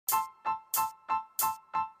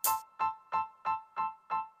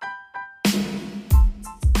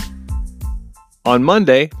On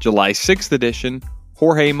Monday, July 6th edition,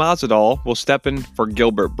 Jorge Masvidal will step in for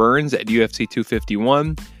Gilbert Burns at UFC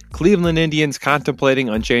 251, Cleveland Indians contemplating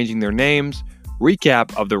on changing their names,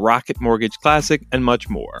 recap of the Rocket Mortgage Classic, and much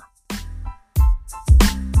more.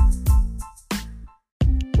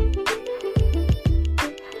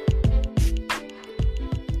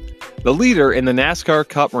 The leader in the NASCAR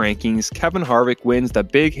Cup rankings, Kevin Harvick, wins the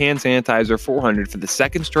Big Hand Sanitizer 400 for the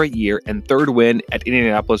second straight year and third win at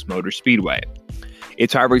Indianapolis Motor Speedway.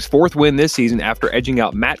 It's Harvick's fourth win this season after edging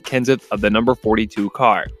out Matt Kenseth of the number 42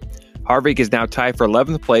 car. Harvick is now tied for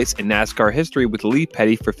 11th place in NASCAR history with Lee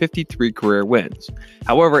Petty for 53 career wins.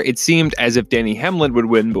 However, it seemed as if Denny Hamlin would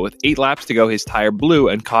win, but with 8 laps to go, his tire blew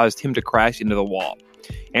and caused him to crash into the wall.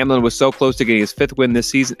 Hamlin was so close to getting his 5th win this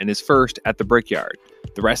season and his first at the Brickyard.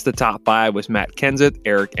 The rest of the top 5 was Matt Kenseth,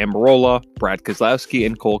 Eric Almirola, Brad Keselowski,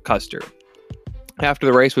 and Cole Custer. After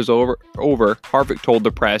the race was over, Harvick told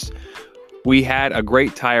the press, "We had a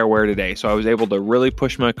great tire wear today, so I was able to really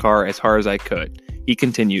push my car as hard as I could." He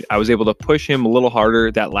continued, "I was able to push him a little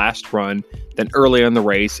harder that last run than earlier in the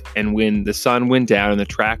race, and when the sun went down and the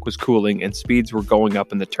track was cooling and speeds were going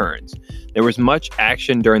up in the turns. There was much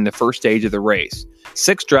action during the first stage of the race.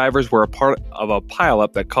 6 drivers were a part of a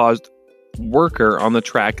pileup that caused worker on the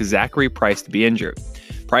track, Zachary Price, to be injured.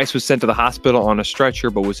 Price was sent to the hospital on a stretcher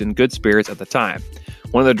but was in good spirits at the time.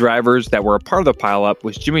 One of the drivers that were a part of the pileup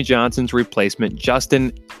was Jimmy Johnson's replacement,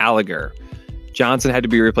 Justin Allgaier. Johnson had to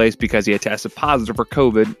be replaced because he had tested positive for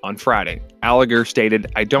COVID on Friday. Allgaier stated,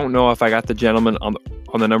 "I don't know if I got the gentleman on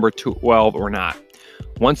the number 12 or not.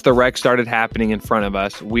 Once the wreck started happening in front of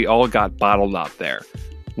us, we all got bottled up there.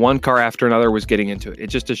 One car after another was getting into it.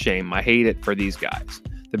 It's just a shame. I hate it for these guys."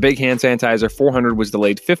 The Big Hand Sanitizer 400 was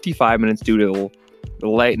delayed 55 minutes due to the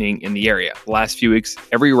lightning in the area. The last few weeks,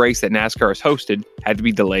 every race that NASCAR has hosted had to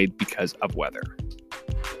be delayed because of weather.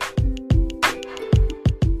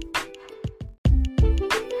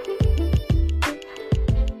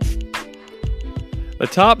 The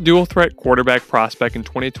top dual-threat quarterback prospect in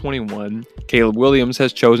 2021, Caleb Williams,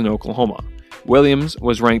 has chosen Oklahoma. Williams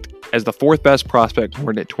was ranked as the 4th best prospect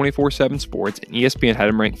according to 24/7 Sports, and ESPN had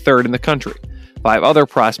him ranked 3rd in the country. 5 other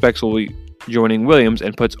prospects will be joining Williams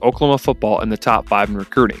and puts Oklahoma football in the top 5 in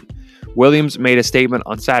recruiting. Williams made a statement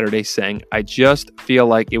on Saturday saying, "I just feel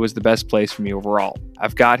like it was the best place for me overall.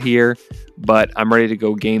 I've got here, but I'm ready to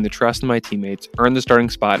go gain the trust of my teammates, earn the starting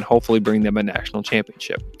spot, and hopefully bring them a national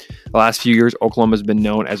championship." The last few years, Oklahoma has been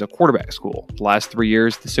known as a quarterback school. The last 3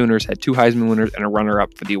 years, the Sooners had 2 Heisman winners and a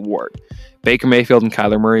runner-up for the award. Baker Mayfield and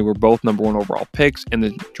Kyler Murray were both number 1 overall picks in the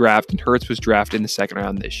draft, and Hurts was drafted in the 2nd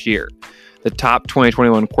round this year. The top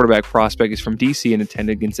 2021 quarterback prospect is from D.C. and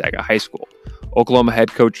attended Gonzaga High School. Oklahoma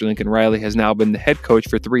head coach Lincoln Riley has now been the head coach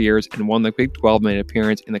for 3 years and won the Big 12 main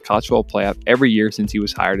appearance in the college football playoff every year since he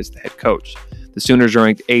was hired as the head coach. The Sooners are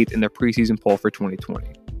ranked 8th in their preseason poll for 2020.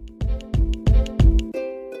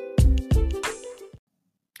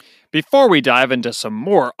 Before we dive into some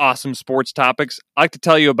more awesome sports topics, I'd like to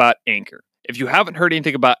tell you about Anchor. If you haven't heard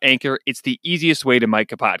anything about Anchor, it's the easiest way to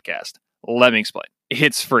make a podcast. Let me explain.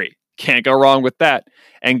 It's free. Can't go wrong with that.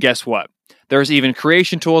 And guess what? There's even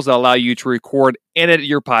creation tools that allow you to record and edit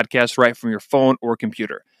your podcast right from your phone or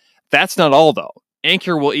computer. That's not all, though.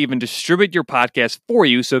 Anchor will even distribute your podcast for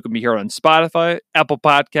you so it can be heard on Spotify, Apple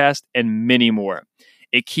Podcasts, and many more.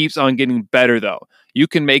 It keeps on getting better, though. You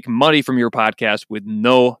can make money from your podcast with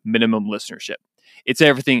no minimum listenership. It's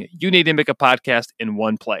everything you need to make a podcast in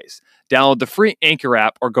one place. Download the free Anchor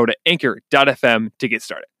app or go to anchor.fm to get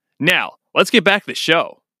started. Now, let's get back to the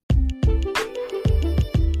show.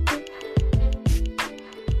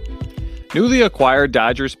 Newly acquired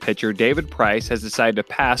Dodgers pitcher David Price has decided to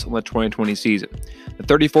pass on the 2020 season. The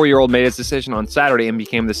 34-year-old made his decision on Saturday and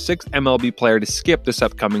became the 6th MLB player to skip this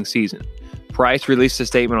upcoming season. Price released a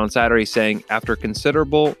statement on Saturday saying, "After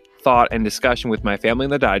considerable thought and discussion with my family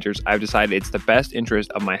and the Dodgers, I've decided it's the best interest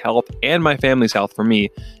of my health and my family's health for me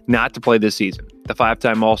not to play this season." The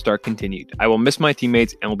 5-time All-Star continued, "I will miss my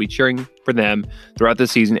teammates and will be cheering for them throughout the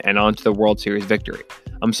season and on to the World Series victory.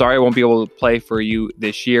 I'm sorry I won't be able to play for you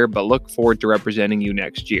this year, but look forward to representing you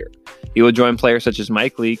next year." He will join players such as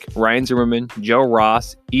Mike Leake, Ryan Zimmerman, Joe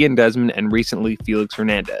Ross, Ian Desmond, and recently Felix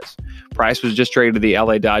Hernandez. Price was just traded to the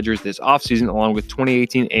LA Dodgers this offseason along with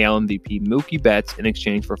 2018 AL MVP Mookie Betts in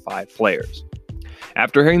exchange for 5 players.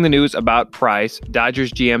 After hearing the news about Price,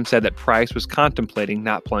 Dodgers GM said that Price was contemplating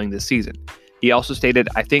not playing this season. He also stated,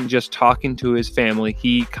 "I think just talking to his family,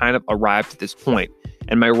 he kind of arrived at this point,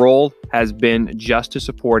 and my role has been just to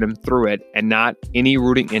support him through it and not any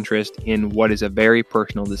rooting interest in what is a very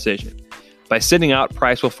personal decision." By sitting out,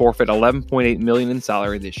 Price will forfeit $11.8 million in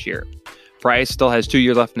salary this year. Price still has 2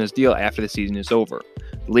 years left in his deal after the season is over.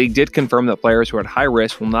 The league did confirm that players who are at high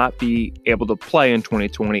risk will not be able to play in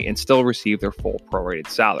 2020 and still receive their full prorated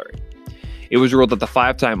salary. It was ruled that the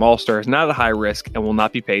 5-time All-Star is not at high risk and will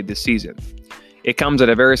not be paid this season. It comes at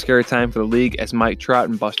a very scary time for the league, as Mike Trout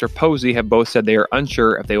and Buster Posey have both said they are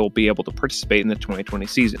unsure if they will be able to participate in the 2020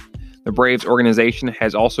 season. The Braves organization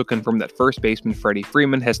has also confirmed that first baseman Freddie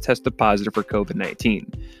Freeman has tested positive for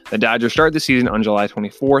COVID-19. The Dodgers start the season on July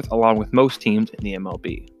 24th, along with most teams in the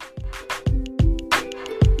MLB.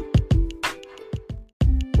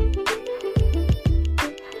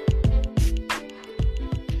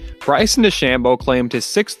 Bryson DeChambeau claimed his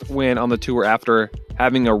 6th win on the tour after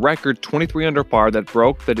having a record 23 under par that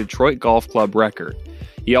broke the Detroit Golf Club record.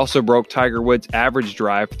 He also broke Tiger Woods' average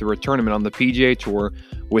drive through a tournament on the PGA Tour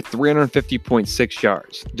with 350.6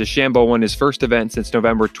 yards. DeChambeau won his first event since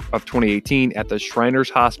November of 2018 at the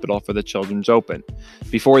Shriners Hospital for the Children's Open.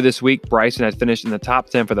 Before this week, Bryson had finished in the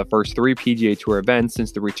top 10 for the first 3 PGA Tour events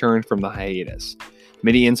since the return from the hiatus.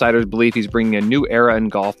 Many insiders believe he's bringing a new era in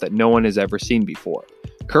golf that no one has ever seen before.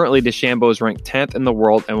 Currently, DeChambeau is ranked 10th in the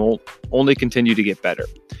world and will only continue to get better.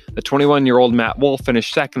 The 21-year-old Matt Wolff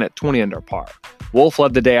finished second at 20 under par. Wolff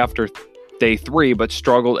led the day after day 3, but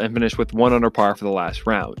struggled and finished with 1 under par for the last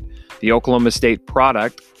round. The Oklahoma State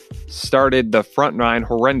product started the front 9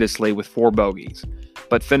 horrendously with 4 bogeys,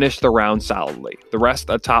 but finished the round solidly. The rest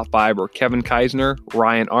of the top 5 were Kevin Kisner,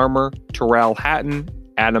 Ryan Armour, Tyrrell Hatton,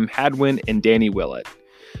 Adam Hadwin, and Danny Willett.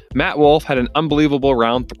 Matt Wolff had an unbelievable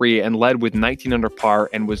round 3 and led with 19 under par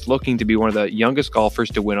and was looking to be one of the youngest golfers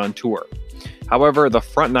to win on tour. However, the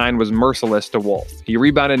front 9 was merciless to Wolff. He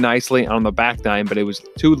rebounded nicely on the back 9, but it was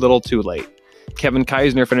too little too late. Kevin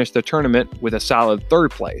Kisner finished the tournament with a solid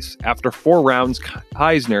 3rd place. After 4 rounds,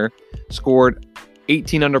 Kisner scored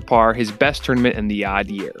 18 under par, his best tournament in the odd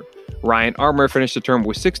year. Ryan Armour finished the tournament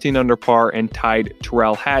with 16 under par and tied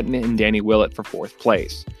Tyrrell Hatton and Danny Willett for 4th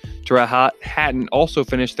place. Tyrrell Hatton also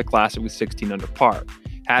finished the Classic with 16 under par.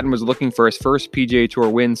 Hatton was looking for his first PGA Tour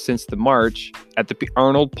win since the March at the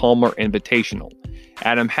Arnold Palmer Invitational.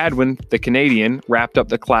 Adam Hadwin, the Canadian, wrapped up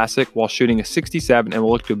the Classic while shooting a 67 and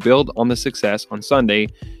will look to build on the success on Sunday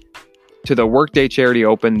to the Workday Charity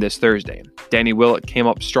Open this Thursday. Danny Willett came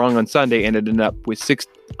up strong on Sunday and ended up with 6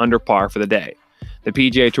 under par for the day. The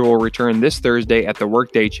PGA Tour will return this Thursday at the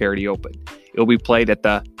Workday Charity Open. It will be played at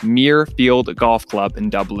the Muirfield Golf Club in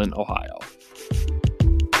Dublin, Ohio.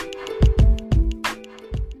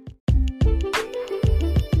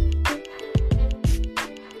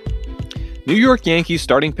 New York Yankees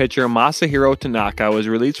starting pitcher Masahiro Tanaka was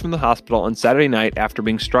released from the hospital on Saturday night after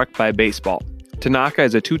being struck by a baseball. Tanaka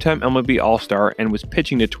is a 2-time MLB All-Star and was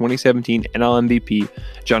pitching to 2017 NL MVP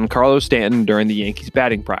Giancarlo Stanton during the Yankees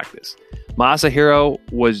batting practice. Masahiro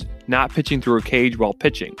was not pitching through a cage while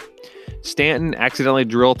pitching. Stanton accidentally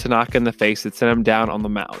drilled Tanaka in the face that sent him down on the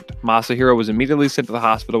mound. Masahiro was immediately sent to the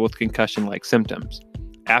hospital with concussion-like symptoms.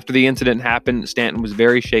 After the incident happened, Stanton was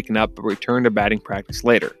very shaken up but returned to batting practice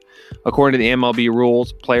later. According to the MLB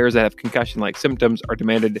rules, players that have concussion-like symptoms are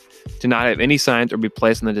demanded to not have any signs or be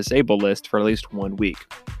placed on the disabled list for at least 1 week.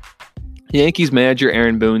 Yankees manager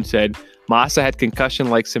Aaron Boone said Masa had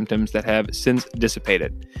concussion-like symptoms that have since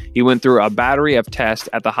dissipated. He went through a battery of tests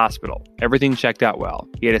at the hospital. Everything checked out well.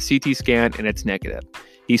 He had a CT scan and it's negative.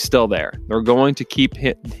 He's still there. They're going to keep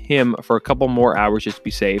him for a couple more hours just to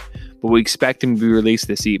be safe, but we expect him to be released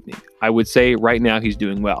this evening. I would say right now he's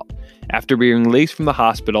doing well. After being released from the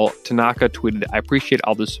hospital, Tanaka tweeted, "I appreciate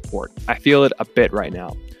all the support. I feel it a bit right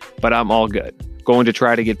now, but I'm all good. Going to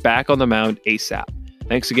try to get back on the mound ASAP.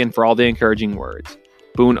 Thanks again for all the encouraging words."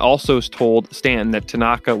 Boone also told Stanton that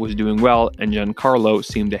Tanaka was doing well and Giancarlo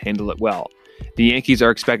seemed to handle it well. The Yankees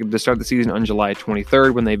are expected to start the season on July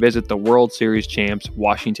 23rd when they visit the World Series champs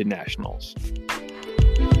Washington Nationals.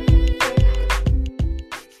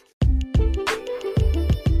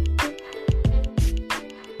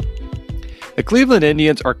 The Cleveland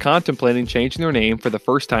Indians are contemplating changing their name for the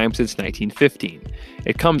first time since 1915.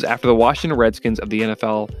 It comes after the Washington Redskins of the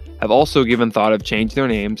NFL have also given thought of changing their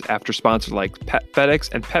names after sponsors like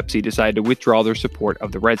FedEx and Pepsi decided to withdraw their support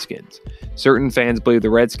of the Redskins. Certain fans believe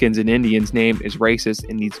the Redskins and Indians name is racist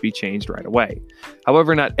and needs to be changed right away.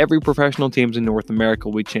 However, not every professional teams in North America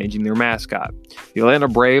will be changing their mascot. The Atlanta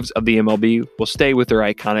Braves of the MLB will stay with their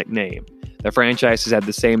iconic name. The franchise has had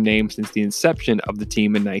the same name since the inception of the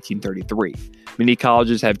team in 1933. Many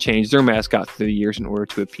colleges have changed their mascot through the years in order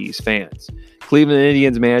to appease fans. Cleveland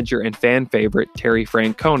Indians manager and fan favorite Terry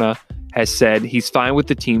Francona has said he's fine with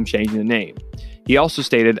the team changing the name. He also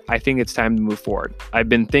stated, "I think it's time to move forward. I've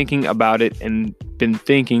been thinking about it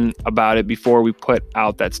before we put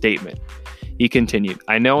out that statement." He continued,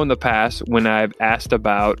 I know in the past when I've asked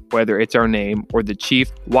about whether it's our name or the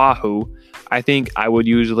Chief Wahoo, I think I would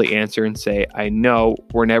usually answer and say, I know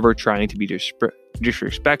we're never trying to be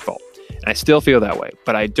disrespectful. And I still feel that way,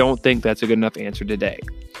 but I don't think that's a good enough answer today.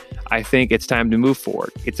 I think it's time to move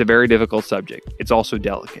forward. It's a very difficult subject. It's also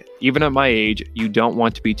delicate. Even at my age, you don't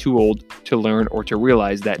want to be too old to learn or to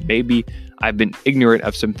realize that maybe I've been ignorant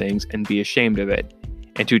of some things and be ashamed of it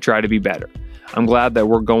and to try to be better. I'm glad that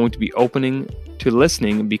we're going to be opening to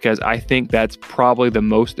listening because I think that's probably the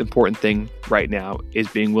most important thing right now is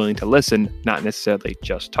being willing to listen, not necessarily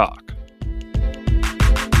just talk.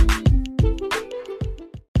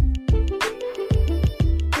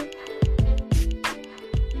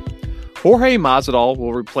 Jorge Masvidal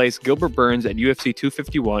will replace Gilbert Burns at UFC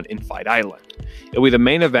 251 in Fight Island. It will be the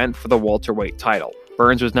main event for the welterweight title.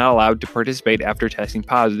 Burns was not allowed to participate after testing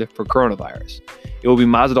positive for coronavirus. It will be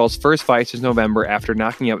Masvidal's first fight since November after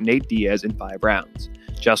knocking out Nate Diaz in 5 rounds.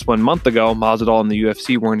 Just 1 month ago, Masvidal and the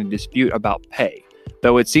UFC were in a dispute about pay,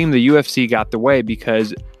 though it seemed the UFC got the way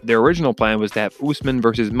because their original plan was to have Usman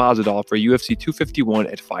versus Masvidal for UFC 251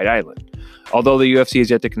 at Fight Island, although the UFC has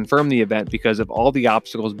yet to confirm the event because of all the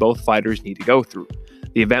obstacles both fighters need to go through.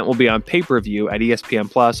 The event will be on pay-per-view at ESPN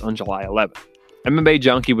Plus on July 11th. MMA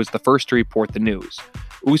Junkie was the first to report the news.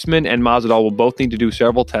 Usman and Masvidal will both need to do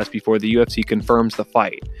several tests before the UFC confirms the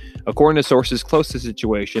fight. According to sources close to the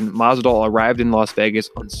situation, Masvidal arrived in Las Vegas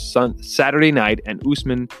on Saturday night and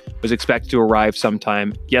Usman was expected to arrive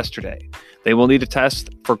sometime yesterday. They will need a test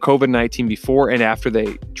for COVID-19 before and after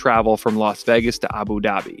they travel from Las Vegas to Abu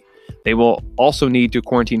Dhabi. They will also need to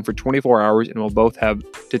quarantine for 24 hours and will both have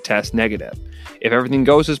to test negative. If everything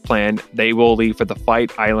goes as planned, they will leave for the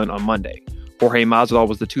Fight Island on Monday. Jorge Masvidal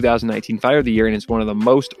was the 2019 Fighter of the Year and is one of the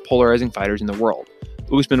most polarizing fighters in the world.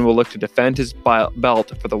 Usman will look to defend his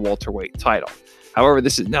belt for the welterweight title. However,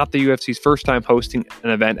 this is not the UFC's first time hosting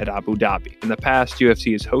an event at Abu Dhabi. In the past,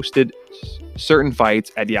 UFC has hosted certain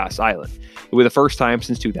fights at Yas Island. It was the first time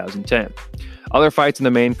since 2010. Other fights in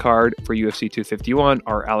the main card for UFC 251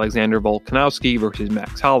 are Alexander Volkanovski versus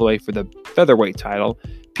Max Holloway for the featherweight title,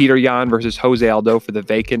 Peter Yan versus Jose Aldo for the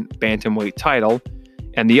vacant bantamweight title,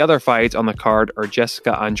 and the other fights on the card are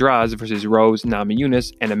Jessica Andrade versus Rose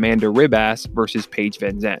Namajunas and Amanda Ribas versus Paige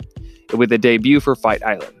VanZant. It was the debut for Fight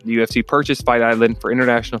Island. The UFC purchased Fight Island for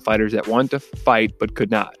international fighters that wanted to fight but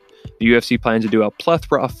could not. The UFC plans to do a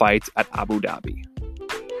plethora of fights at Abu Dhabi.